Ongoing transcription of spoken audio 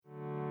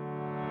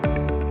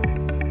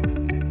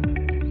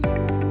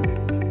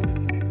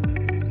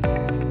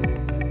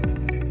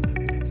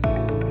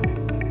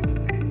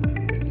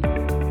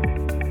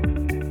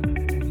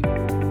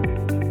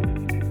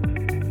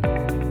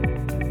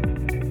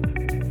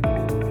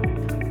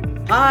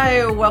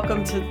Hi,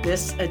 welcome to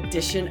this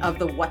edition of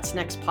the What's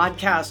Next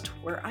podcast,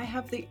 where I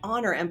have the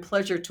honor and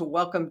pleasure to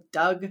welcome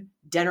Doug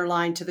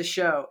Dennerlein to the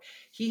show.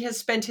 He has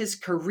spent his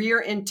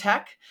career in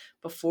tech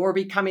before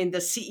becoming the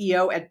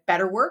CEO at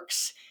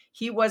BetterWorks.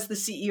 He was the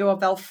CEO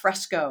of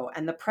Alfresco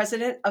and the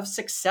president of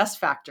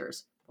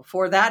SuccessFactors.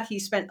 Before that, he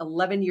spent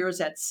 11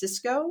 years at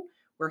Cisco,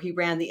 where he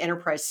ran the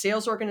enterprise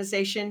sales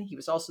organization. He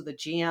was also the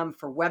GM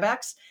for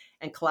WebEx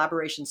and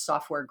Collaboration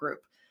Software Group.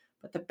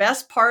 But the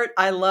best part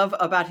I love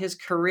about his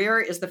career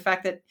is the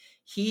fact that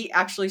he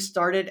actually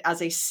started as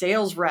a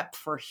sales rep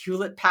for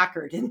Hewlett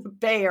Packard in the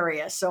Bay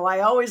Area. So I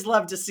always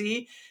love to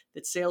see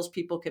that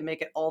salespeople can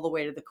make it all the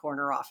way to the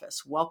corner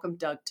office. Welcome,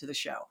 Doug, to the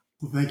show.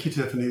 Well, thank you,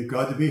 Tiffany.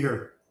 Glad to be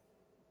here.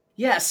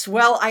 Yes.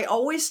 Well, I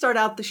always start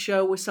out the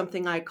show with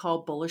something I call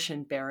bullish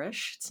and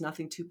bearish. It's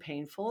nothing too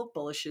painful.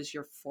 Bullish is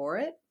you're for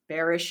it.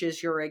 Bearish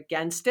is you're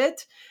against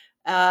it.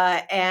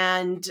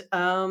 And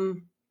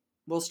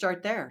we'll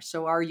start there.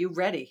 So are you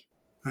ready?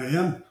 I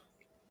am.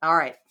 All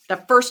right. The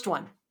first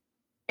one.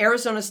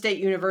 Arizona State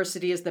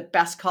University is the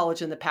best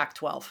college in the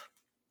Pac-12.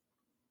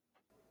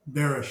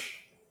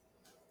 Bearish.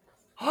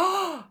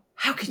 Oh,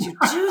 how could you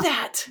do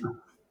that?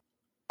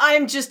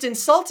 I'm just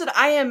insulted.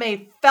 I am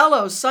a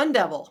fellow Sun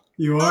Devil.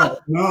 You are?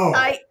 No.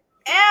 I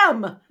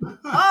am.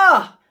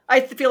 I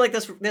feel like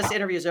this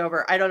interview is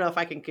over. I don't know if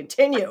I can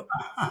continue.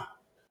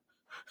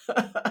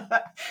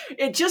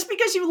 Just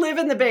because you live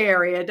in the Bay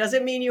Area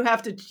doesn't mean you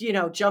have to,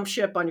 jump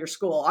ship on your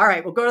school. All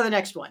right, we'll go to the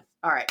next one.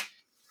 All right.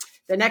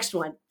 The next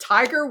one.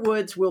 Tiger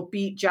Woods will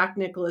beat Jack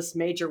Nicklaus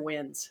major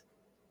wins.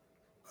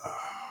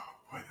 Oh,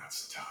 boy,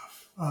 that's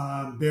tough.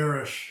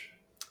 Bearish.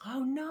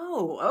 Oh,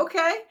 no.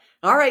 Okay.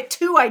 All right.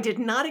 2 I did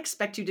not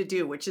expect you to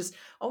do, which is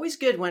always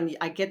good when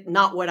I get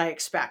not what I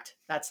expect.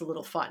 That's a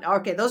little fun.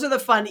 Okay. Those are the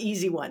fun,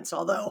 easy ones,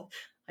 although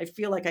I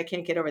feel like I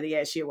can't get over the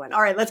ASU one.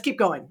 All right. Let's keep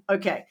going.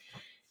 Okay.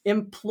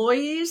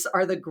 Employees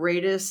are the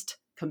greatest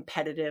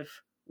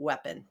competitive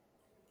weapon.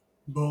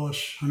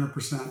 Bullish,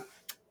 100%.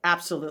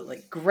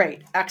 Absolutely.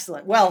 Great.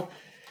 Excellent. Well,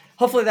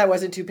 hopefully that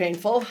wasn't too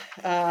painful.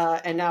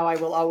 And now I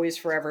will always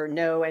forever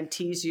know and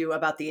tease you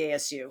about the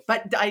ASU.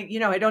 But I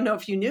don't know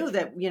if you knew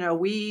that,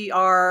 we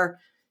are,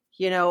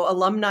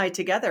 alumni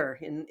together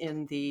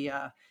in the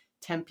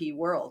Tempe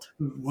world.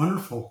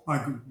 Wonderful.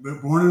 I'm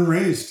born and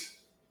raised.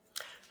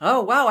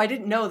 Oh, wow. I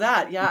didn't know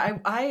that. Yeah,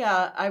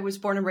 I was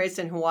born and raised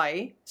in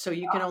Hawaii. So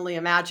you can only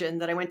imagine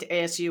that I went to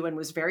ASU and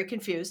was very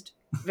confused.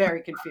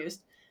 Very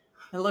confused.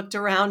 I looked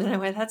around and I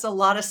went, that's a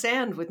lot of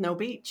sand with no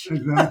beach.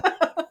 Exactly.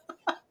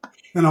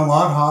 And a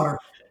lot hotter.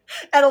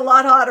 And a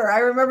lot hotter. I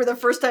remember the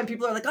first time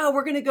people are like, oh,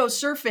 we're going to go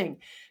surfing.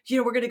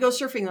 We're going to go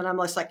surfing. And I'm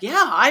just like,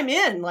 yeah, I'm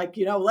in. Like,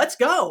 let's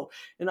go.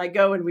 And I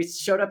go and we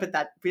showed up at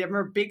that, we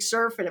remember Big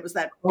Surf, and it was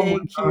that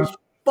big, huge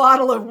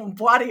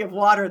body of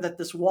water that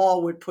this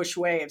wall would push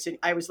waves. And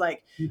I was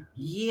like,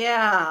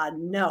 yeah,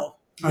 no,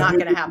 not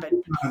going to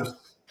happen.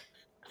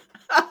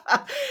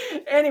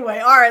 Anyway,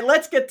 all right,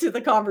 let's get to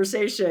the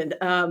conversation.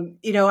 I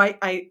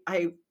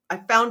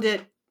found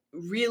it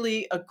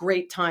really a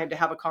great time to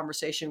have a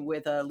conversation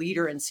with a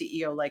leader and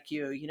CEO like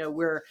you.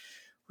 We're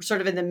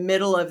sort of in the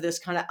middle of this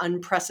kind of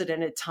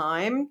unprecedented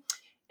time.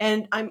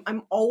 And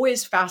I'm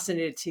always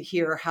fascinated to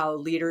hear how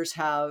leaders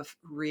have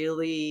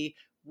really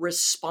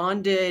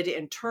responded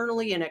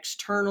internally and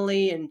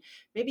externally. And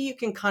maybe you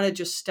can kind of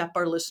just step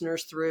our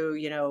listeners through,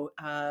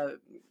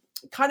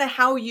 kind of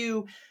how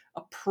you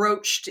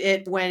approached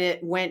it when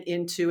it went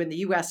into, in the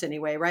US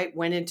anyway, right?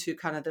 Went into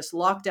kind of this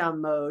lockdown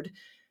mode,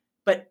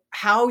 but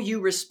how you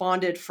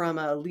responded from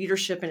a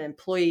leadership and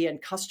employee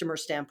and customer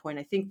standpoint.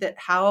 I think that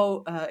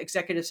how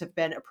executives have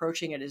been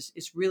approaching it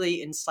is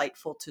really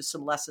insightful to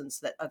some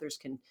lessons that others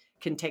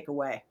can take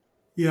away.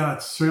 Yeah,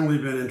 it's certainly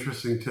been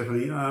interesting,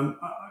 Tiffany.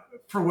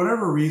 For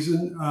whatever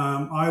reason,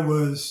 I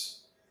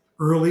was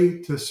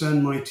early to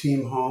send my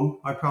team home.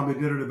 I probably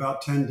did it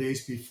about 10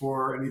 days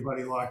before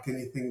anybody locked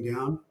anything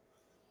down.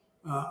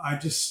 I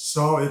just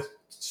saw it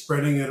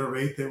spreading at a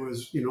rate that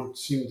was,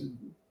 seemed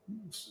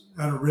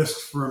at a risk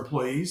for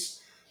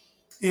employees.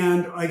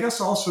 And I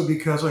guess also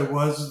because I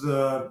was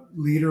the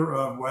leader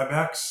of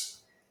WebEx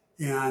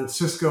and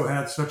Cisco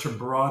had such a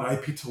broad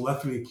IP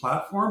telephony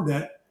platform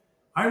that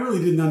I really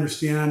didn't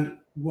understand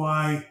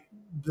why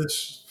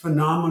this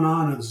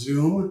phenomenon of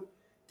Zoom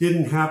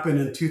didn't happen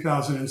in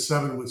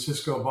 2007 when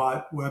Cisco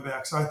bought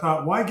WebEx. I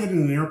thought, why get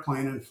in an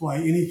airplane and fly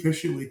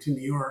inefficiently to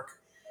New York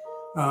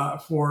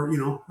for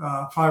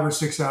 5 or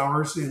 6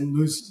 hours and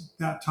lose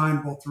that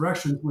time both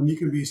directions when you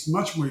can be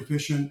much more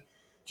efficient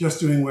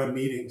just doing web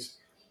meetings.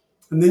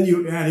 And then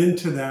you add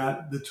into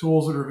that the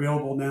tools that are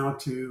available now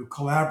to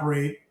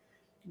collaborate,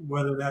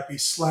 whether that be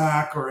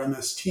Slack or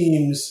MS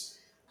Teams.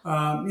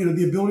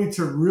 The ability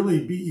to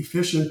really be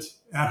efficient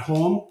at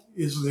home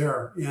is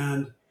there.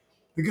 And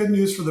the good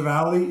news for the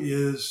Valley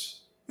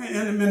is,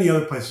 and in many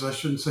other places, I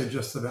shouldn't say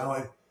just the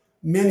Valley,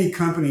 many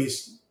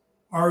companies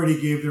already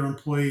gave their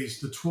employees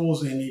the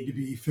tools they need to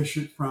be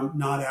efficient from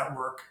not at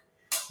work,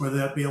 whether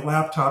that be a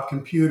laptop,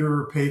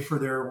 computer, or pay for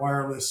their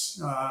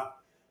wireless,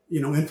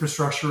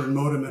 infrastructure and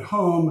modem at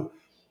home.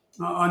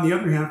 On the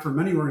other hand, for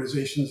many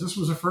organizations, this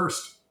was a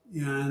first,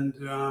 and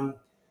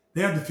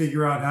they had to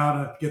figure out how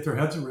to get their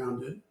heads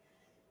around it.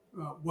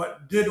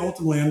 What did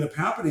ultimately end up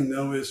happening,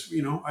 though, is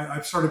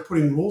I started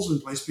putting rules in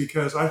place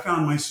because I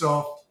found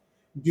myself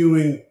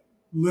doing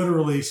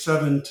literally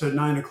 7 to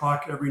 9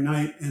 o'clock every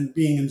night and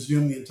being in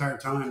Zoom the entire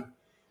time.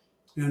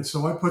 And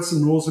so I put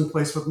some rules in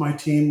place with my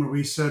team where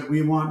we said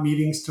we want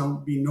meetings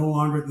to be no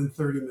longer than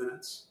 30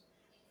 minutes.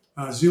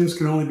 Zooms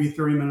can only be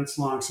 30 minutes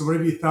long. So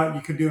whatever you thought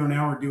you could do in an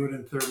hour, do it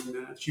in 30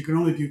 minutes. You can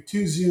only do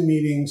 2 Zoom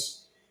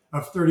meetings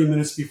of 30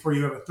 minutes before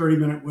you have a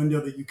 30-minute window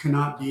that you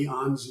cannot be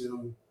on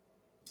Zoom.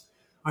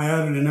 I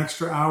added an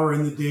extra hour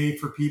in the day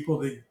for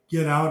people to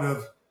get out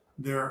of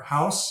their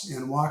house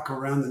and walk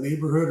around the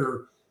neighborhood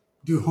or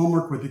do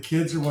homework with the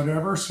kids or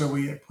whatever. So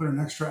we put an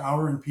extra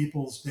hour in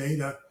people's day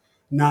to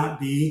not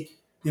be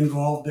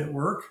involved at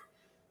work.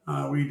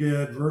 We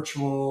did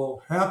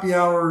virtual happy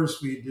hours.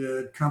 We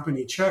did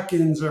company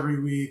check-ins every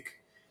week.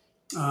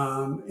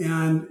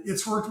 And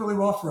it's worked really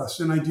well for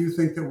us. And I do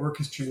think that work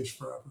has changed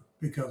forever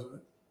because of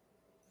it.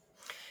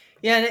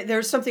 Yeah, and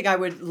there's something I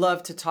would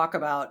love to talk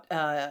about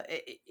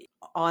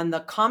on the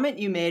comment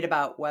you made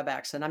about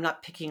WebEx. And I'm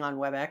not picking on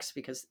WebEx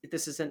because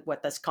this isn't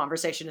what this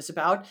conversation is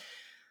about.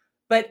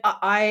 But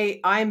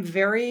I'm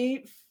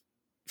very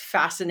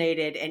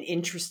fascinated and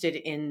interested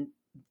in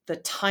the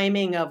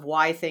timing of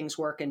why things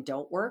work and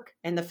don't work.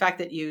 And the fact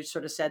that you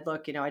sort of said,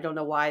 look, I don't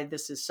know why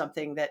this is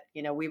something that,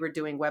 we were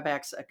doing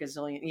WebEx a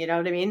gazillion, you know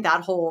what I mean?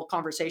 That whole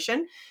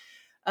conversation.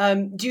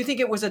 Do you think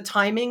it was a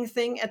timing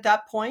thing at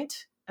that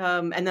point?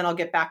 And then I'll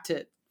get back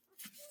to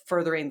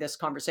furthering this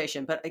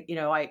conversation. But,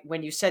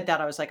 when you said that,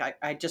 I was like,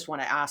 I just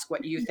want to ask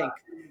what you think.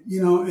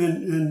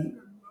 And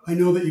I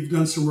know that you've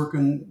done some work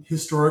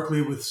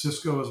historically with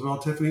Cisco as well,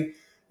 Tiffany.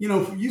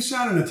 You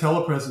sat in a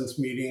telepresence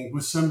meeting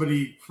with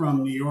somebody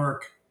from New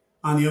York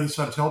on the other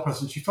side of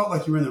telepresence. You felt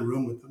like you were in the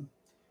room with them.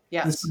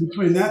 Yes. And so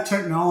between that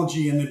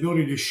technology and the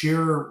ability to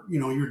share,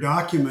 your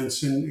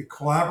documents and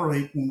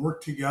collaborate and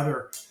work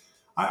together,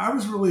 I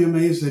was really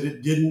amazed that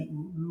it didn't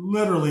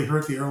literally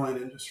hurt the airline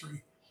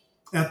industry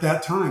at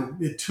that time.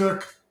 It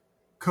took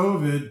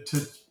COVID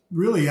to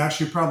really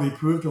actually probably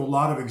prove to a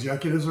lot of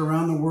executives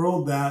around the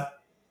world that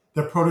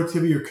the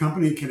productivity of your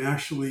company can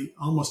actually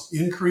almost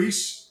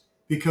increase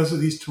because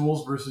of these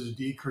tools versus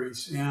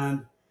decrease.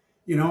 And,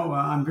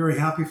 I'm very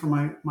happy for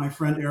my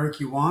friend Eric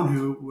Yuan,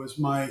 who was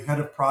my head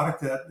of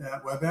product at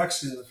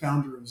WebEx and the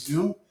founder of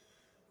Zoom.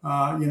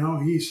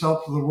 He's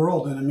helped the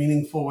world in a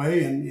meaningful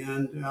way,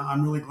 and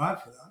I'm really glad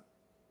for that.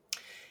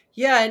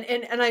 Yeah,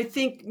 and I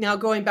think now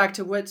going back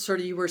to what sort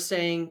of you were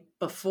saying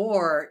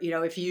before,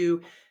 if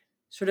you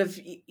sort of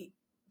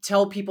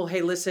tell people,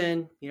 hey,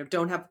 listen,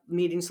 don't have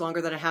meetings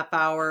longer than a half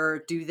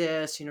hour, do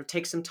this,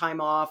 take some time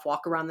off,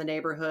 walk around the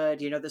neighborhood,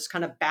 this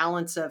kind of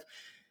balance of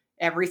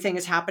everything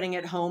is happening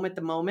at home at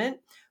the moment.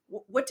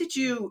 What did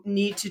you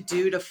need to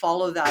do to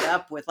follow that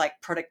up with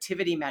like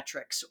productivity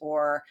metrics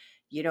or,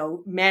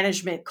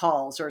 management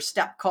calls or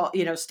step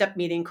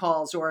meeting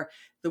calls, or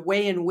the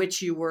way in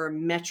which you were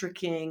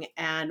metricing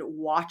and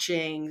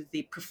watching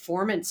the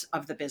performance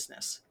of the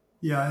business?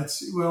 Yeah,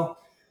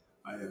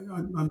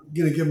 I'm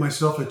going to give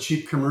myself a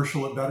cheap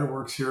commercial at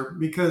BetterWorks here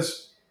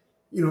because,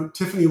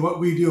 Tiffany, what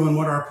we do and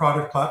what our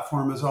product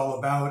platform is all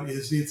about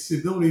is it's the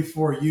ability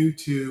for you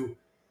to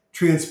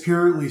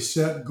transparently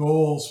set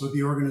goals with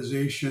the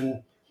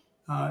organization.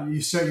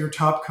 You set your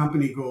top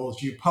company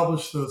goals. You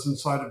publish those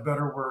inside of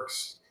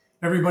BetterWorks.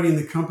 Everybody in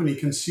the company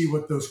can see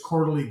what those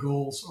quarterly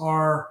goals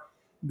are.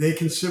 They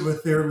can sit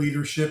with their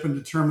leadership and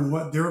determine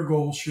what their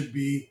goals should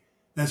be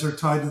as they're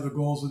tied to the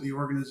goals of the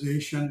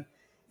organization.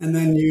 And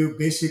then you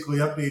basically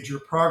update your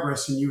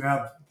progress, and you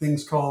have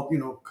things called,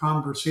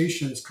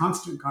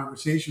 constant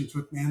conversations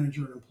with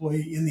manager and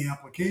employee in the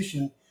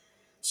application.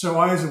 So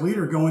I, as a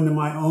leader, go into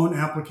my own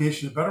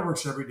application of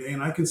BetterWorks every day,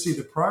 and I can see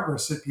the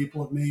progress that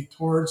people have made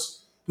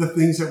towards the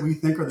things that we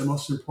think are the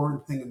most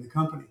important thing in the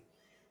company.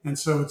 And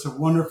so it's a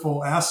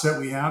wonderful asset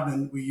we have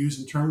and we use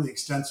internally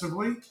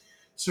extensively.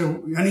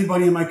 So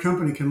anybody in my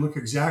company can look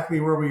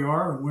exactly where we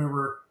are and where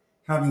we're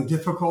having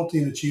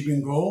difficulty in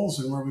achieving goals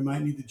and where we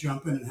might need to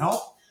jump in and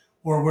help,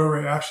 or where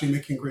we're actually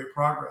making great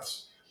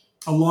progress.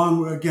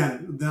 Along,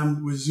 again,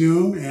 them with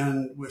Zoom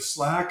and with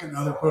Slack and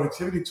other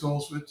productivity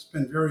tools, it's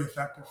been very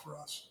effective for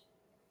us.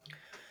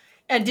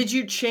 And did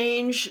you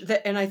change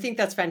that? And I think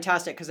that's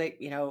fantastic because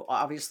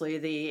obviously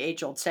the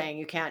age old saying,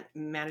 you can't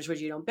manage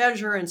what you don't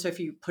measure. And so if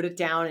you put it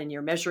down and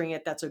you're measuring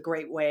it, that's a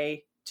great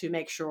way to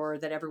make sure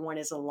that everyone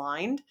is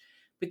aligned.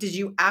 But did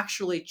you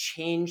actually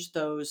change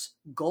those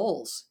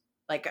goals?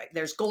 Like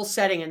there's goal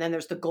setting and then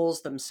there's the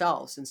goals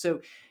themselves. And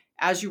so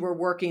as you were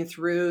working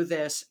through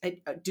this,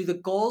 do the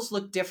goals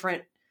look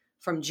different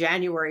from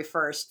January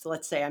 1st?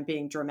 Let's say I'm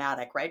being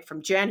dramatic, right?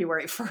 From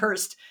January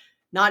 1st,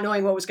 not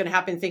knowing what was going to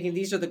happen, thinking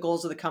these are the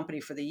goals of the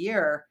company for the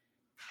year.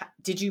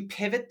 Did you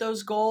pivot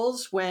those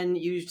goals when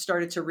you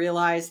started to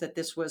realize that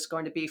this was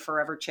going to be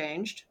forever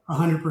changed?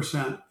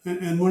 100%.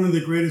 And one of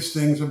the greatest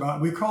things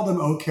we call them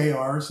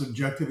OKRs,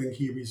 objective and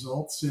key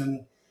results.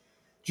 And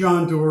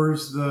John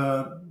Doerr's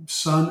the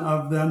son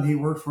of them. He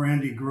worked for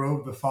Andy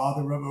Grove, the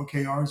father of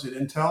OKRs at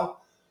Intel.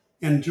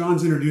 And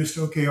John's introduced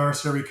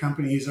OKRs to every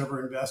company he's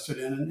ever invested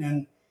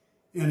in.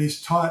 And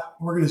he's taught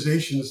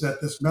organizations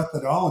that this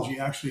methodology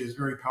actually is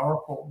very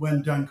powerful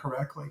when done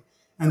correctly.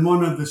 And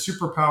one of the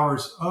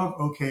superpowers of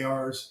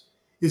OKRs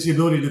is the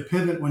ability to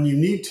pivot when you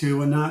need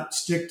to and not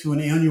stick to an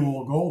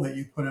annual goal that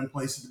you put in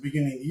place at the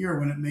beginning of the year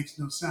when it makes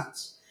no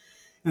sense.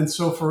 And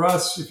so for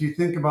us, if you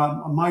think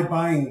about my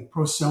buying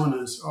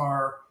personas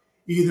are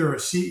either a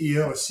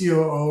CEO, a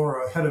COO,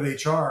 or a head of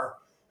HR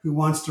who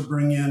wants to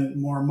bring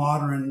in more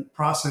modern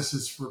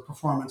processes for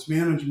performance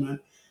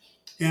management.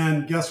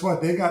 And guess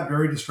what? They got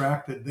very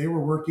distracted. They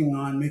were working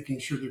on making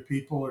sure their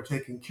people are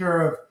taken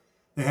care of.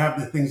 They have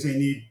the things they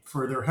need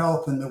for their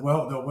health and the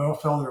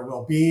welfare, their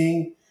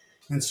well-being.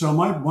 And so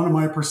one of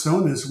my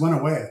personas went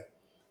away.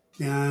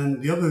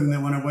 And the other thing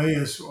that went away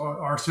is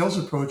our sales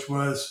approach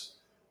was,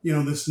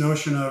 this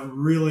notion of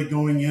really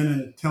going in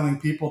and telling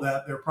people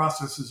that their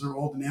processes are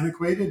old and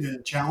antiquated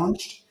and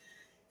challenged.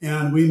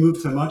 And we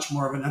moved to much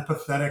more of an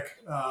empathetic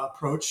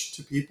approach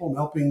to people,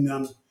 helping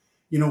them,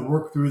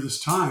 work through this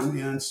time.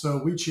 And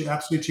so we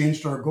absolutely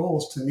changed our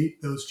goals to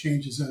meet those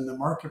changes in the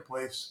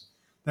marketplace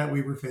that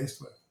we were faced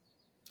with.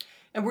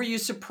 And were you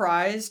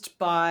surprised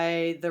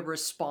by the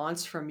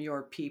response from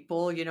your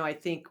people? I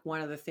think one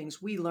of the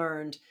things we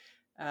learned,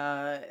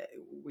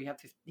 we have,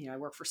 I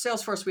work for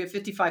Salesforce, we have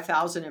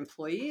 55,000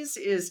 employees,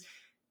 is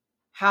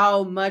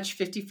how much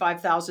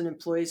 55,000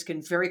 employees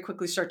can very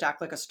quickly start to act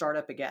like a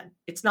startup again.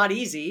 It's not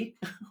easy.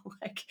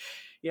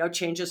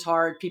 Change is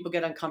hard. People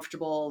get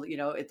uncomfortable.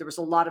 There was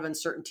a lot of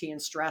uncertainty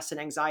and stress and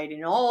anxiety,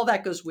 and all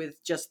that goes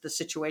with just the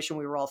situation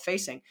we were all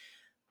facing.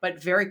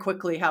 But very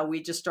quickly, how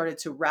we just started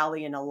to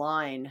rally and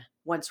align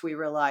once we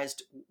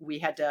realized we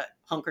had to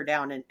hunker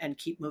down and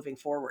keep moving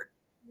forward.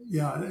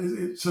 Yeah.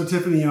 So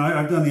Tiffany,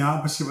 I've done the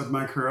opposite with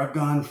my career. I've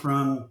gone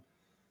from,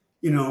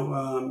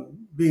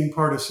 being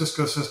part of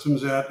Cisco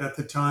Systems at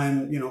the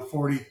time,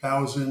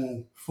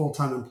 40,000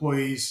 full-time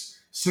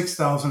employees,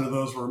 6,000 of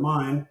those were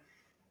mine,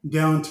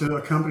 down to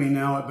a company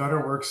now at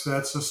BetterWorks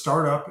that's a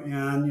startup,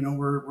 and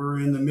we're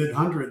in the mid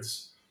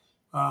hundreds.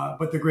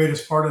 But the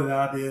greatest part of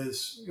that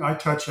is I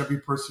touch every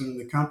person in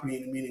the company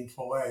in a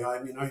meaningful way.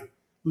 I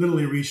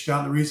literally reached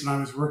out. The reason I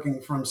was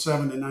working from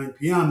 7 to 9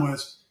 p.m.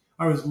 was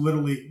I was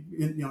literally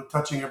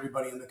touching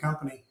everybody in the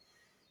company.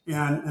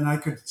 And I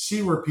could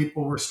see where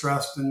people were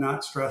stressed and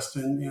not stressed.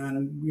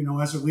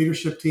 And as a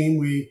leadership team,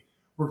 we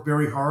worked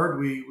very hard.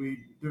 We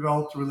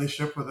developed a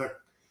relationship with a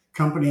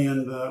company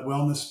in the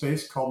wellness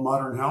space called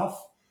Modern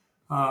Health,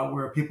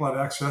 where people have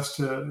access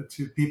to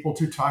people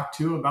to talk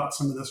to about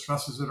some of the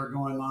stresses that are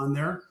going on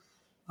there.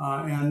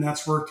 And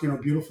that's worked,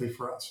 beautifully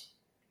for us.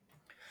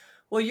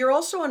 Well, you're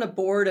also on a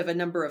board of a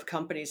number of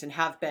companies and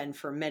have been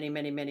for many,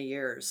 many, many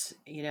years,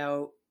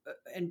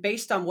 and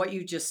based on what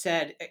you just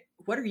said,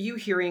 what are you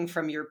hearing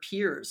from your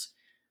peers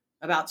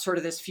about sort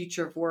of this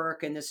future of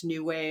work and this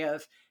new way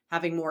of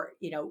having more,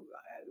 I'm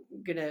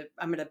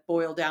going to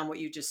boil down what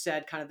you just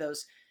said, kind of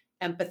those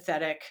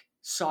empathetic,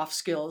 soft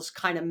skills,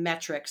 kind of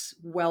metrics,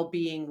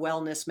 well-being,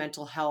 wellness,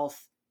 mental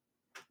health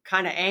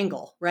kind of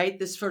angle, right?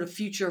 This sort of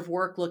future of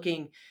work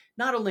looking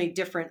not only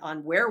different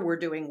on where we're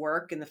doing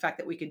work and the fact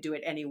that we can do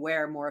it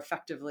anywhere more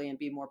effectively and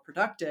be more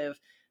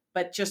productive,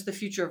 but just the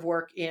future of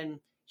work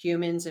in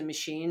humans and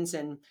machines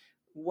and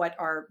what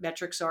our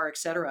metrics are, et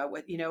cetera.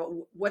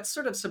 What's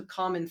sort of some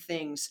common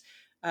things,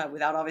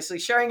 without obviously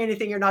sharing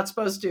anything you're not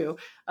supposed to,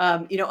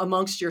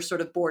 amongst your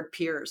sort of board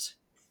peers?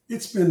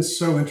 It's been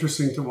so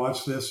interesting to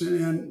watch this.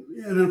 And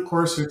of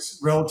course, it's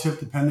relative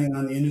depending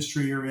on the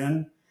industry you're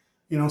in.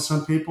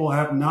 Some people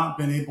have not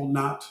been able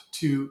not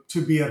to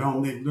be at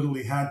home. They've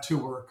literally had to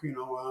work.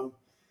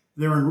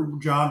 They're in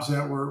jobs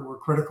that were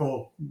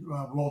critical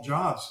role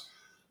jobs.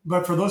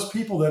 But for those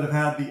people that have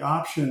had the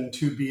option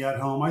to be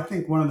at home, I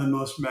think one of the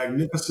most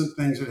magnificent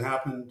things that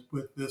happened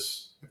with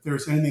this, if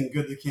there's anything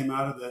good that came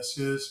out of this,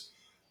 is,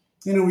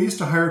 we used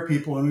to hire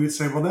people and we would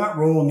say, well, that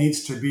role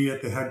needs to be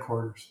at the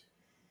headquarters.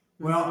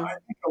 Well, I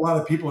think a lot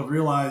of people have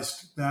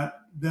realized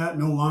that that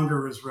no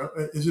longer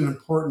is an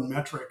important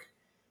metric.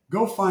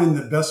 Go find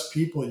the best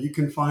people you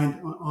can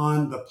find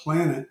on the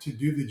planet to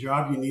do the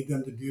job you need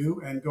them to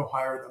do, and go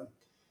hire them.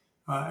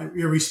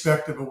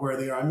 Irrespective of where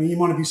they are. I mean, you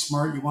want to be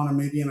smart. You want to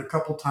maybe in a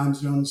couple time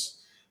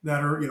zones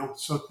that are,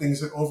 so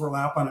things that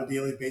overlap on a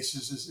daily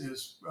basis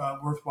is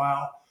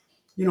worthwhile.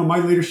 My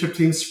leadership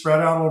team's spread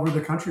out over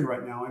the country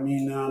right now. I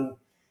mean,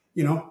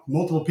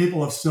 multiple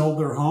people have sold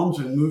their homes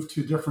and moved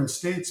to different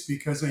states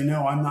because they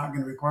know I'm not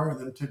going to require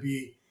them to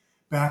be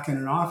back in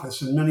an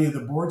office. And many of the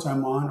boards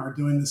I'm on are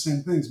doing the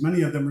same things.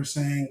 Many of them are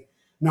saying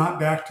not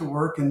back to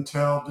work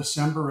until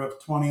December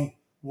of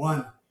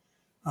 21.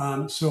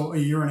 So a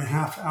year and a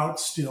half out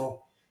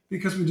still,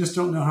 because we just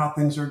don't know how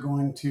things are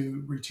going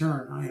to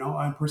return.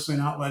 I'm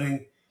personally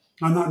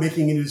I'm not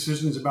making any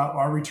decisions about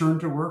our return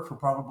to work for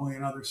probably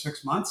another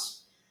 6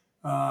 months.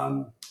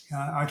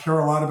 I care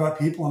a lot about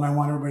people, and I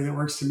want everybody that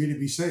works for me to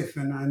be safe.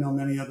 And I know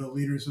many other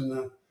leaders in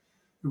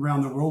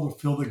around the world are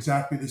filled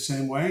exactly the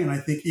same way. And I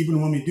think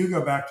even when we do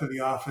go back to the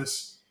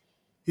office,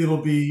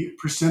 it'll be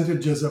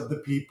percentages of the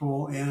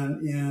people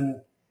and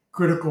in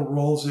critical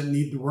roles that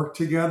need to work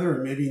together,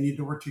 and maybe need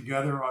to work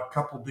together a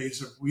couple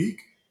days a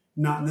week,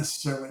 not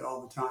necessarily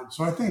all the time.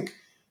 So I think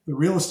the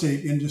real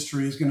estate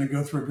industry is going to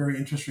go through a very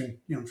interesting,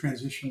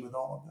 transition with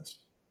all of this.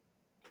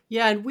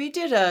 Yeah, and we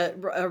did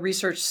a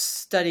research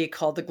study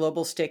called the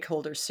Global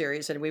Stakeholder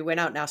Series, and we went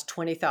out and asked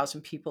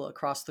 20,000 people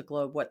across the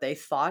globe what they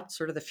thought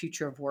sort of the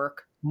future of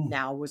work Hmm.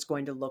 now was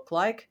going to look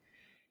like.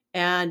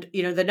 And,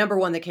 the number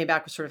one that came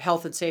back was sort of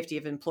health and safety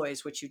of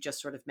employees, which you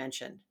just sort of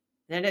mentioned.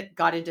 Then it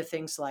got into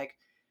things like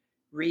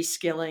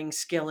reskilling,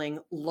 skilling,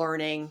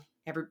 learning,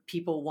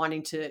 people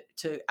wanting to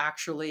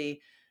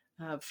actually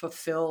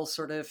fulfill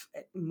sort of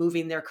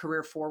moving their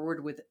career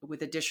forward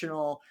with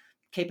additional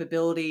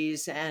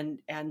capabilities,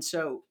 and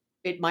so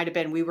it might have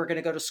been we were going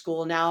to go to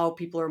school. Now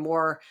people are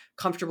more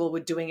comfortable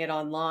with doing it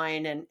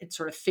online, and it's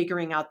sort of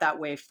figuring out that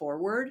way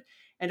forward.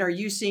 And are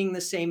you seeing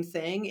the same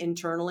thing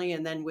internally,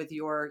 and then with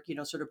your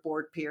sort of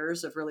board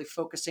peers of really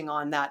focusing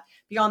on that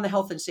beyond the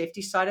health and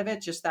safety side of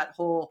it, just that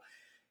whole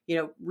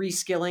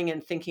reskilling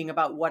and thinking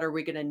about what are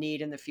we going to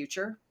need in the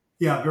future?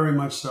 Yeah, very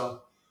much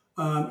so.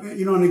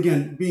 And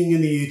again, being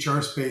in the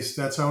HR space,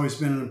 that's always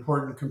been an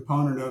important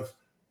component of,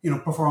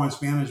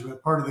 performance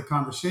management. Part of the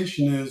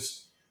conversation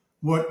is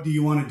what do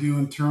you want to do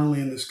internally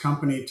in this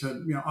company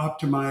to,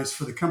 optimize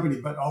for the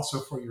company, but also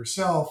for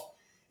yourself.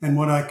 And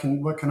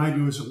what can I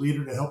do as a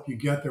leader to help you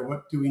get there?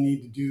 What do we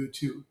need to do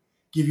to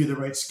give you the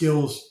right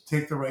skills,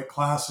 take the right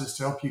classes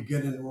to help you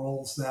get in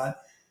roles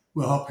that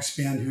will help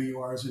expand who you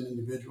are as an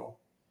individual?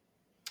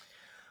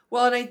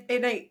 Well,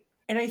 and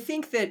I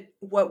think that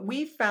what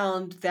we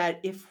found that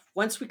if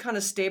once we kind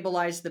of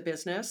stabilized the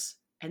business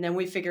and then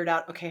we figured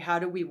out, okay, how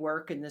do we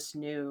work in this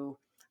new,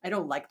 I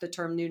don't like the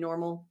term new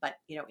normal, but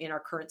in our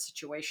current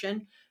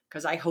situation,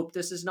 because I hope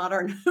this is not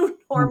our new Mhm.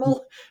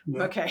 normal.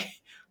 Yeah. Okay.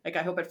 Like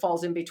I hope it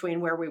falls in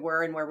between where we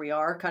were and where we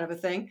are, kind of a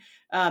thing.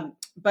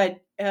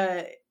 But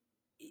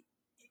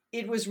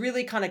it was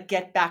really kind of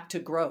get back to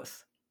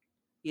growth.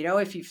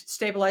 If you've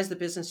stabilized the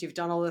business, you've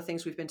done all the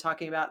things we've been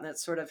talking about, and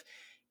that's sort of,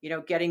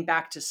 getting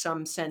back to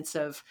some sense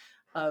of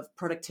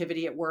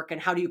productivity at work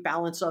and how do you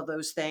balance all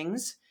those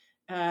things.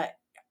 Uh,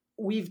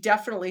 we've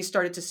definitely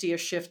started to see a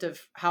shift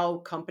of how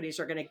companies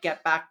are going to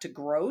get back to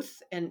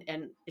growth, and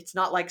it's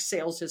not like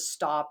sales has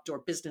stopped or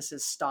business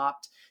has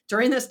stopped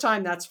during this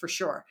time, that's for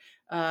sure.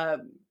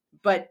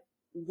 But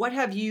what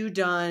have you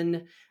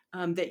done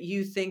that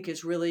you think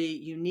is really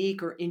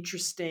unique or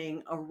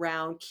interesting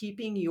around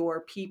keeping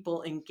your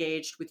people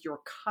engaged with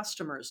your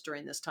customers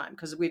during this time?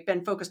 Because we've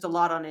been focused a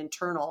lot on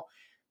internal.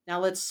 Now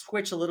let's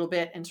switch a little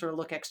bit and sort of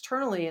look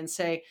externally and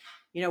say,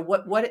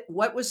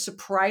 what was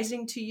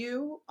surprising to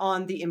you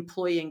on the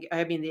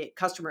the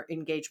customer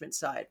engagement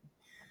side?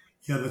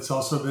 Yeah, that's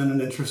also been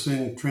an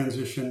interesting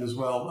transition as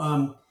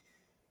well.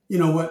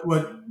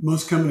 What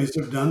most companies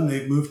have done,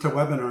 they've moved to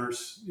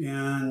webinars.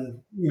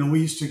 And,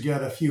 we used to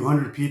get a few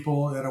hundred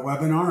people at a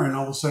webinar, and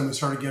all of a sudden we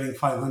started getting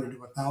 500 to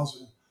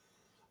 1,000.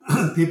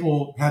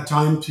 People had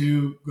time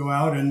to go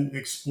out and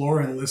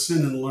explore and listen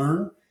and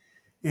learn.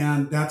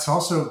 And that's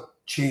also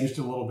changed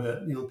a little bit.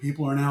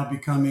 People are now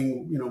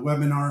becoming,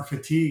 webinar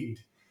fatigued.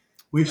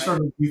 We've Right.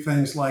 started to do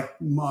things like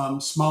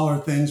smaller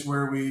things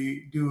where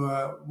we do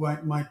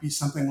what might be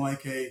something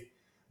like a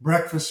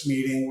breakfast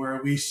meeting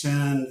where we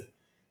send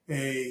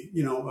a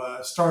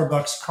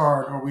Starbucks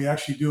card, or we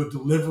actually do a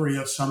delivery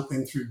of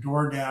something through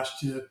DoorDash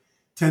to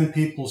 10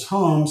 people's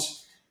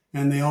homes,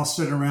 and they all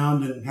sit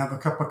around and have a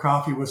cup of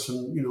coffee with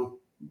some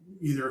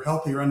either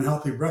healthy or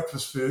unhealthy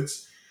breakfast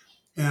foods,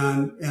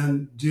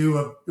 and do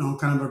a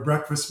kind of a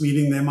breakfast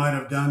meeting they might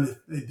have done if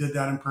they did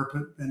that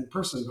in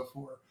person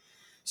before.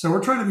 So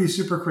we're trying to be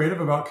super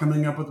creative about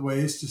coming up with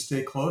ways to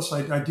stay close.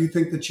 I do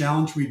think the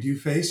challenge we do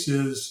face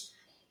is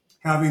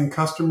having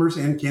customers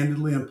and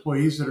candidly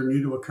employees that are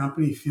new to a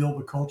company feel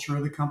the culture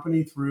of the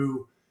company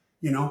through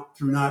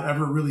not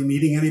ever really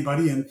meeting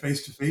anybody and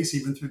face to face,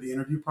 even through the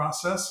interview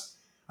process.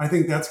 I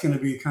think that's going to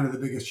be kind of the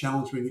biggest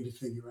challenge we need to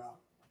figure out.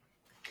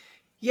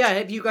 Yeah,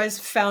 have you guys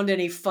found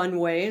any fun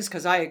ways?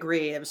 Because I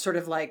agree. It was sort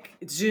of like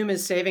Zoom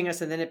is saving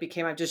us, and then it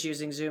became, I'm just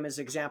using Zoom as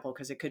example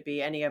because it could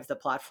be any of the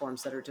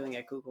platforms that are doing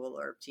it, Google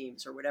or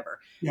Teams or whatever.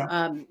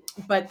 Yeah.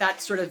 But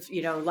that sort of,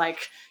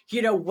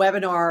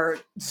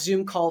 webinar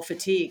Zoom call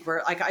fatigue,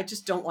 where like I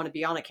just don't want to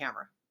be on a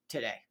camera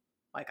today.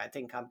 Like I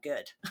think I'm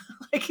good.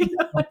 Like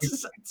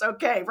it's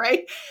okay,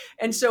 right?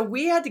 And so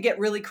we had to get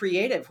really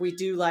creative. We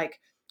do like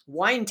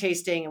wine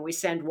tasting, and we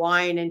send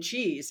wine and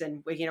cheese,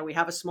 and we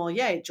have a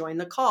sommelier join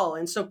the call,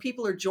 and so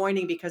people are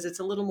joining because it's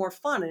a little more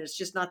fun and it's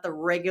just not the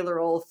regular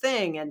old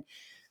thing. And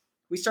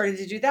we started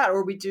to do that,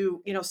 or we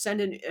do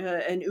send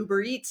an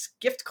Uber Eats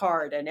gift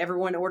card and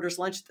everyone orders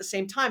lunch at the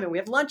same time and we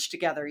have lunch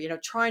together,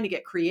 trying to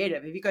get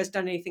creative. Have you guys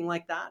done anything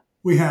like that?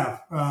 We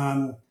have.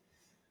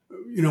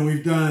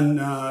 We've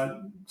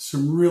done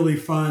some really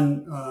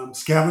fun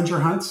scavenger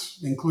hunts,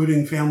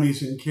 including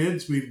families and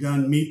kids. We've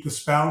done meet the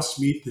spouse,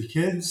 meet the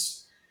kids.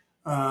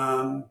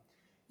 Um,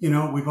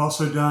 We've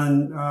also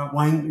done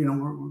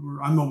wine.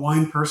 I'm a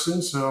wine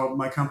person, so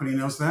my company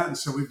knows that, and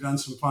so we've done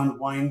some fun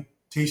wine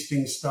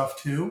tasting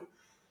stuff too.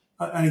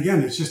 And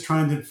again, it's just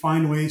trying to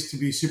find ways to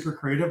be super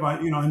creative.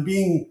 And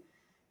being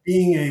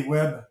a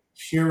web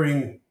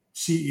sharing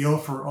CEO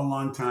for a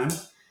long time,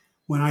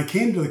 when I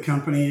came to the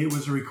company, it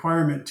was a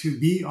requirement to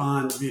be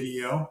on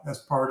video as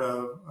part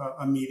of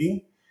a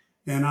meeting.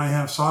 And I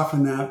have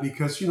softened that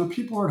because,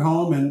 people are at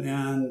home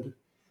and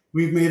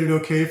we've made it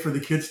okay for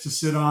the kids to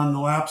sit on the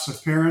laps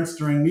of parents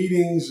during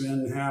meetings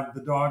and have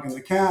the dog and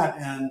the cat.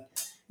 And,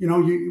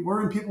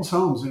 we're in people's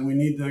homes and we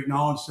need to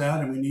acknowledge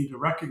that and we need to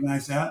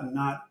recognize that and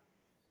not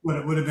what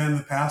it would have been in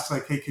the past.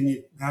 Like, hey, can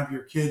you have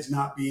your kids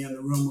not be in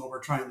the room while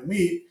we're trying to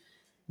meet?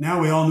 Now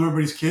we all know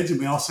everybody's kids and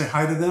we all say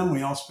hi to them.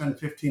 We all spend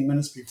 15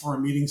 minutes before a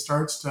meeting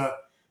starts to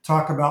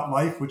talk about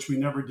life, which we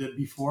never did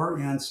before.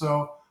 And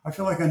so I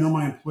feel like I know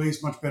my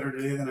employees much better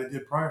today than I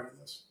did prior to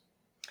this.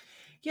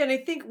 Yeah, and I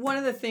think one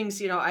of the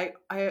things,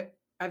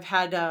 I've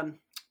had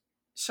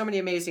so many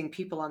amazing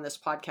people on this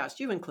podcast,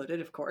 you included,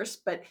 of course,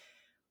 but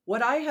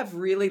what I have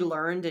really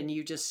learned, and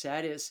you just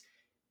said, is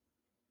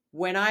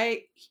when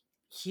I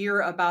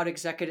hear about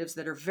executives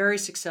that are very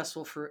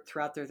successful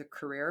throughout their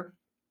career,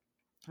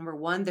 number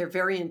one, they're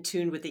very in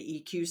tune with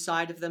the EQ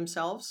side of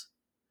themselves,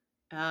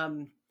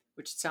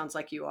 which it sounds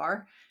like you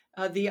are.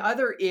 The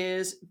other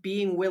is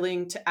being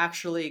willing to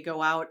actually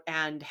go out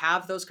and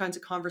have those kinds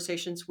of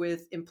conversations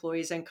with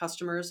employees and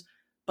customers,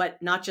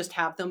 but not just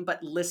have them,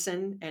 but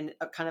listen and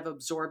kind of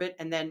absorb it,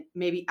 and then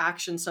maybe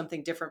action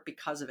something different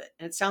because of it.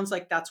 And it sounds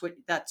like that's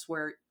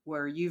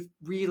where you've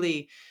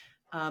really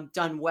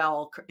done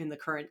well in the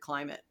current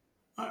climate.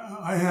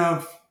 I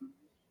have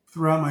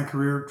throughout my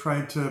career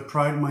tried to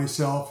pride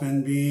myself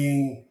in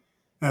being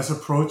as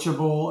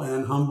approachable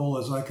and humble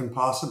as I can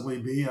possibly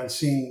be. I've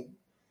seen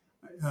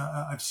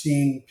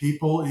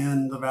people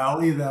in the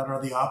valley that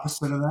are the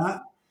opposite of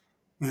that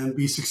and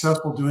be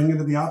successful doing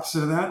it the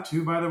opposite of that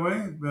too, by the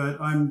way. But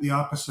I'm the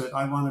opposite.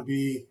 I want to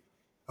be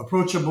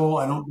approachable.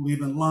 I don't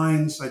believe in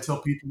lines. I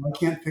tell people I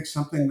can't fix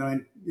something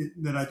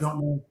that I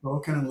don't know is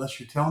broken unless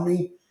you tell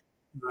me.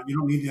 You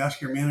don't need to ask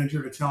your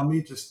manager to tell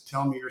me. Just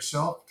tell me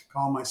yourself.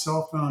 Call my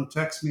cell phone,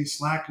 text me,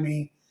 Slack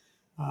me.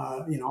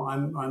 I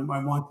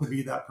want to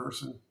be that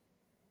person.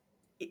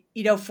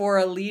 For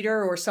a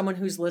leader or someone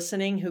who's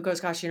listening who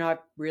goes, gosh, I'm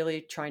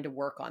really trying to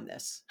work on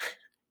this.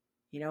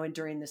 And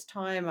during this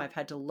time, I've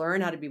had to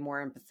learn how to be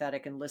more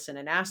empathetic and listen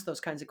and ask those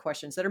kinds of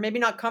questions that are maybe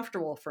not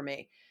comfortable for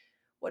me.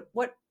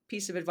 What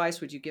piece of advice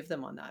would you give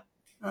them on that?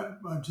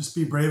 Just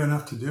be brave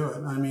enough to do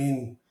it. I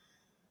mean,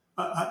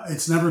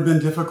 it's never been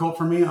difficult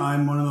for me.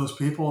 I'm one of those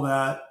people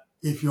that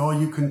if all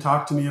you can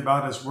talk to me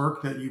about is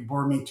work, that you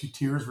bore me to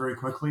tears very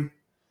quickly.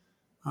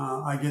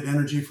 I get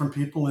energy from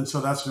people, and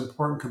so that's an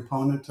important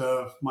component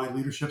of my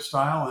leadership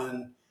style.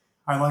 And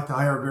I like to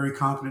hire very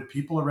confident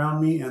people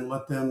around me and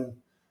let them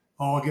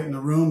all get in the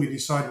room. We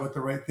decide what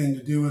the right thing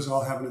to do is.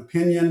 All have an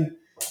opinion,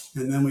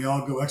 and then we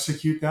all go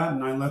execute that.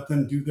 And I let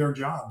them do their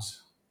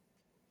jobs.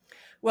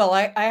 Well,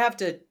 I have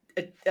to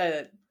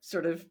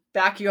sort of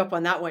back you up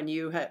on that one.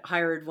 You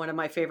hired one of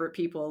my favorite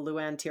people,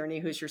 Luann Tierney,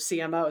 who's your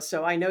CMO.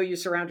 So I know you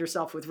surround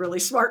yourself with really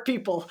smart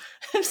people.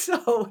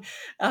 So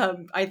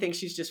I think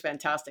she's just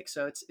fantastic.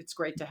 So it's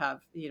great to have,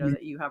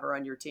 that you have her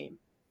on your team.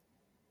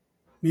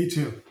 Me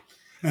too.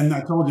 And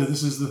I told you,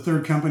 this is the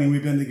third company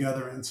we've been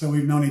together in. So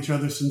we've known each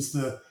other since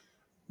the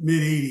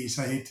mid 80s,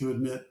 I hate to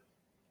admit.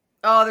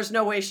 Oh, there's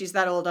no way she's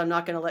that old. I'm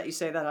not going to let you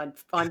say that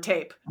on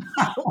tape.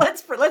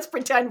 Let's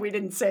pretend we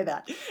didn't say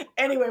that.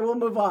 Anyway, we'll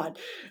move on.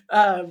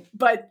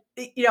 But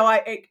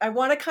I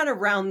want to kind of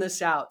round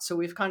this out. So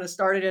we've kind of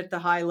started at the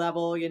high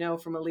level,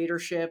 from a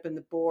leadership and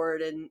the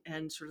board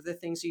and sort of the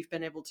things you've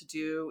been able to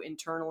do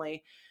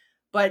internally.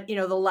 But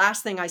the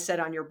last thing I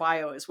said on your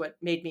bio is what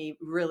made me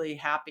really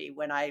happy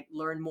when I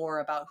learned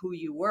more about who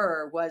you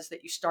were, was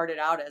that you started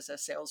out as a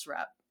sales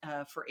rep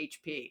for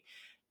HP.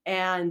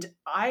 And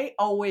I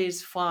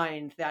always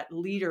find that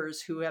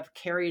leaders who have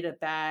carried a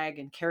bag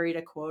and carried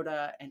a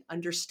quota and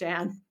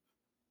understand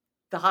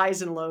the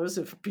highs and lows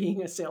of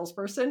being a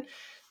salesperson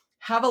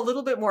have a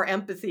little bit more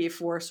empathy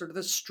for sort of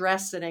the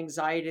stress and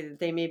anxiety that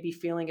they may be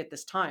feeling at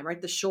this time,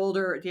 right? The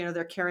shoulder,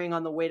 they're carrying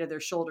on the weight of their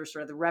shoulders,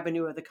 sort of the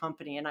revenue of the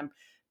company. And I'm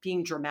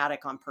being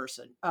dramatic on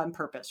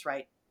purpose,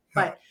 right?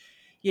 But,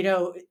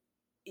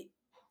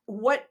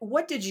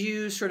 what did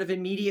you sort of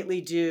immediately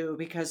do?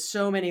 Because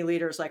so many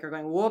leaders are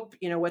going, whoop,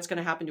 what's going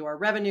to happen to our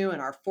revenue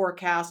and our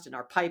forecast and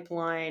our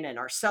pipeline and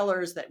our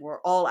sellers that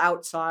were all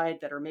outside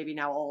that are maybe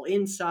now all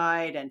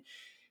inside, and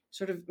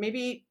sort of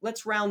maybe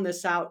let's round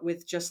this out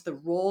with just the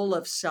role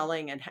of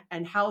selling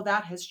and how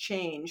that has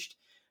changed,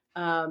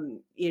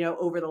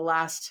 over the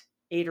last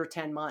 8 or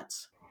 10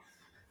 months.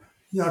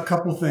 Yeah, a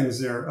couple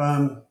things there.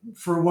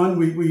 For one,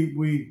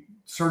 we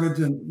started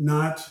to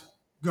not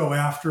go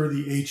after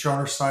the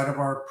HR side of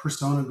our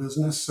persona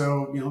business.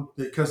 So,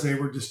 because they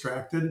were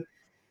distracted.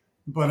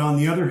 But on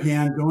the other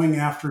hand, going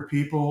after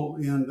people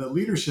in the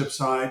leadership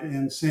side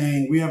and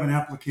saying, we have an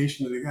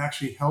application that can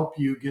actually help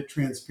you get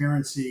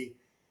transparency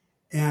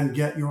and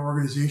get your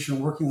organization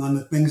working on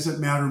the things that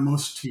matter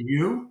most to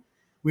you,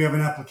 we have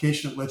an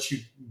application that lets you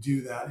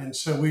do that. And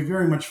so we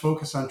very much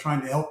focus on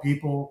trying to help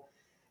people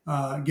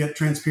get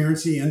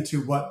transparency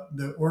into what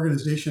the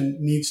organization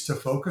needs to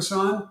focus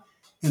on.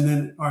 And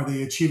then are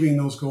they achieving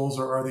those goals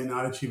or are they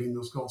not achieving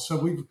those goals? So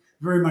we've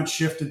very much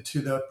shifted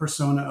to the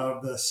persona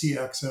of the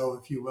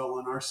CXO, if you will,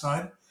 on our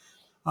side.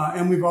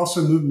 And we've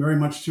also moved very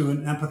much to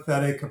an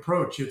empathetic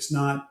approach. It's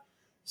not,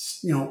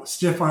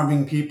 stiff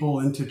arming people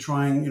into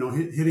trying,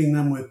 hitting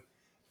them with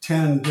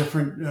 10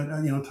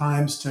 different,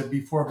 times to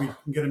before we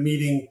can get a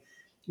meeting.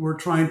 We're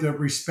trying to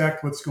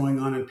respect what's going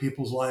on in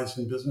people's lives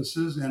and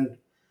businesses, and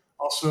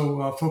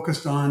also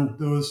focused on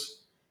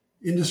those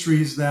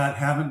industries that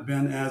haven't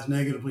been as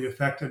negatively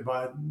affected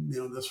by,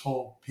 this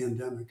whole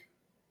pandemic.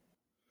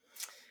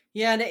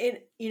 Yeah, and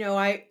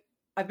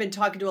I've been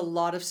talking to a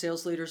lot of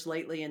sales leaders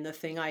lately, and the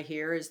thing I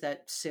hear is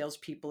that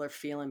salespeople are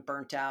feeling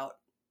burnt out.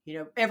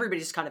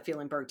 Everybody's kind of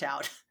feeling burnt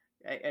out.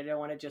 I don't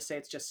want to just say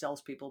it's just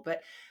salespeople,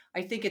 but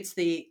I think it's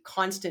the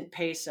constant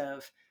pace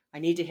of, I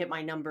need to hit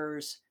my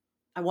numbers.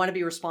 I want to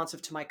be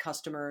responsive to my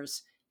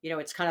customers.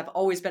 It's kind of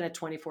always been a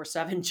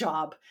 24/7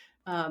 job.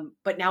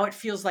 But now it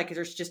feels like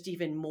there's just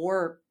even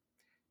more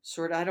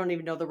sort of, I don't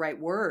even know the right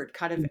word,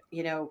 kind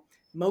of,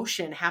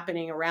 motion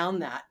happening around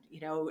that,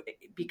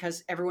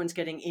 because everyone's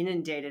getting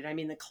inundated. I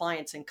mean, the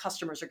clients and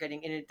customers are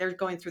getting in it. They're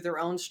going through their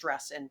own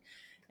stress and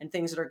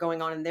things that are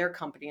going on in their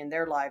company and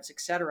their lives, et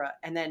cetera.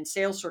 And then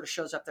sales sort of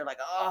shows up. They're like,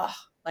 oh,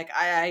 like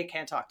I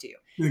can't talk to you.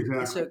 Exactly.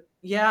 And so,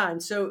 yeah.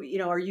 And so,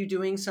 are you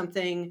doing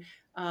something,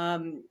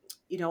 on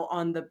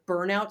the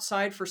burnout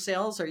side for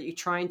sales? Are you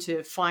trying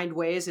to find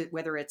ways,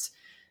 whether it's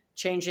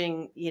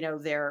changing,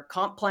 their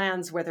comp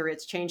plans, whether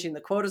it's changing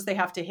the quotas they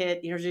have to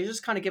hit, to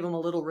just kind of give them a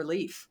little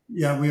relief?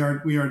 Yeah, we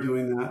are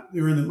doing that.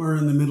 We're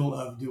in the middle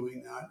of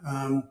doing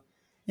that.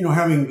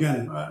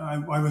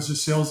 I was a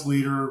sales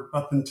leader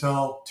up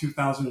until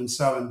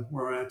 2007,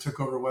 where I took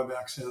over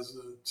WebEx as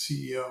the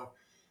CEO.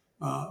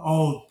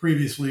 All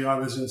previously, I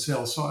was in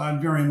sales, so I'm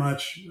very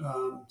much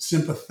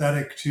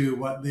sympathetic to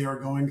what they are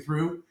going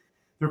through.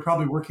 They're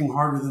probably working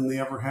harder than they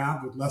ever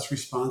have, with less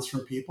response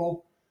from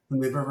people than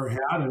they've ever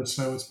had, and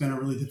so it's been a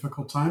really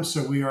difficult time.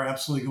 So we are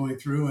absolutely going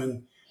through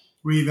and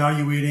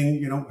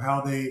reevaluating, how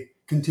they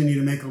continue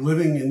to make a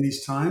living in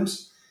these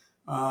times.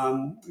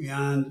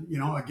 Again,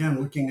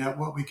 looking at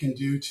what we can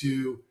do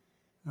to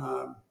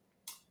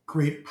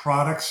create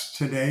products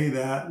today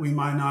that we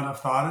might not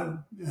have thought of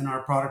in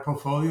our product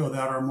portfolio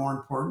that are more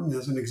important.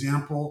 As an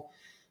example,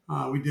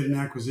 we did an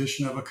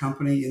acquisition of a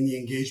company in the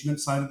engagement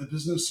side of the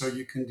business. So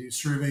you can do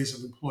surveys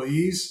of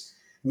employees.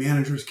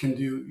 Managers can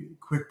do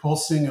quick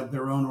pulsing of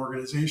their own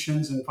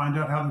organizations and find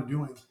out how they're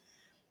doing.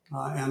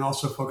 And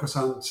also focus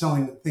on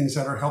selling things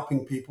that are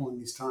helping people in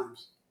these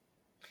times.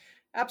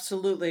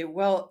 Absolutely.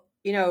 Well,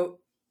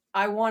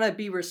 I want to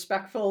be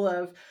respectful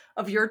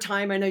of your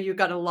time. I know you've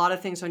got a lot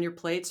of things on your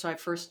plate. So I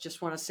first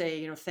just want to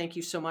say, thank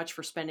you so much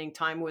for spending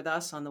time with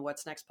us on the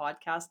What's Next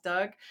podcast,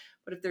 Doug.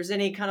 But if there's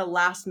any kind of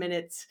last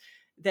minutes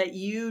that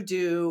you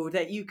do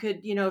that you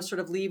could, sort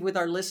of leave with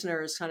our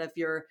listeners, kind of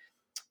your,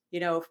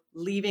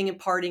 leaving and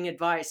parting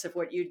advice of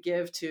what you'd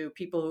give to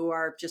people who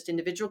are just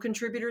individual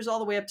contributors all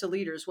the way up to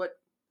leaders, what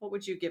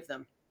would you give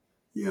them?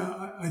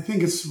 Yeah, I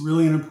think it's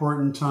really an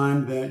important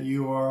time that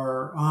you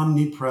are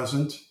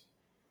omnipresent,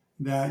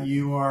 that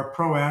you are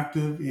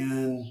proactive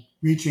in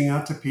reaching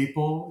out to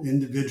people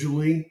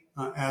individually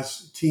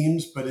as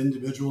teams, but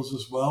individuals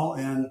as well,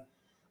 and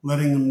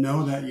letting them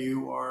know that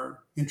you are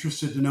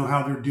interested to know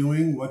how they're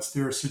doing, what's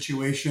their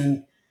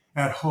situation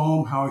at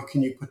home, how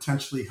can you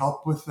potentially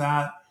help with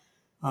that.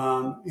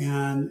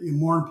 And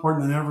more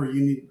important than ever,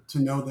 you need to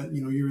know that,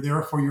 you're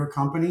there for your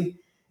company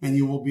and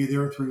you will be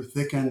there through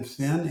thick and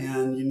thin,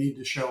 and you need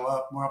to show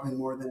up probably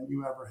more than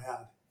you ever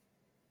had.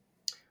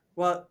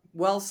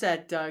 Well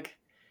said, Doug.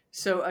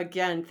 So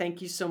again,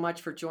 thank you so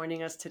much for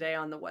joining us today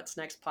on the What's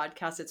Next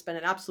podcast. It's been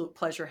an absolute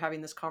pleasure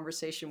having this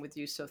conversation with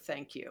you. So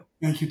thank you.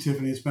 Thank you,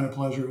 Tiffany. It's been a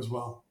pleasure as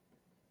well.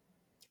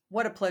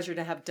 What a pleasure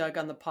to have Doug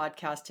on the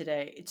podcast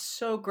today. It's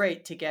so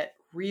great to get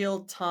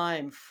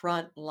real-time,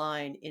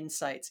 frontline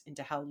insights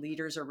into how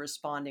leaders are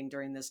responding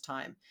during this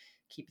time,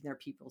 keeping their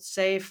people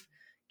safe,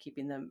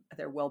 keeping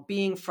their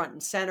well-being front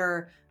and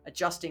center,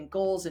 adjusting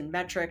goals and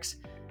metrics.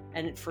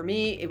 And for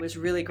me, it was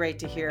really great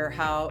to hear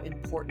how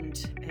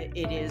important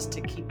it is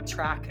to keep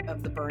track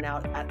of the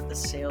burnout at the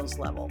sales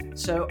level.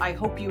 So I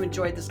hope you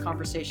enjoyed this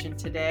conversation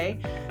today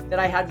that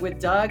I had with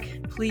Doug.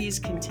 Please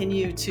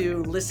continue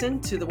to listen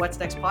to the What's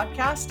Next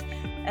podcast,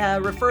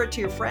 refer it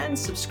to your friends,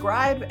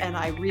 subscribe, and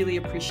I really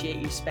appreciate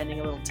you spending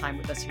a little time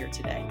with us here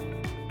today.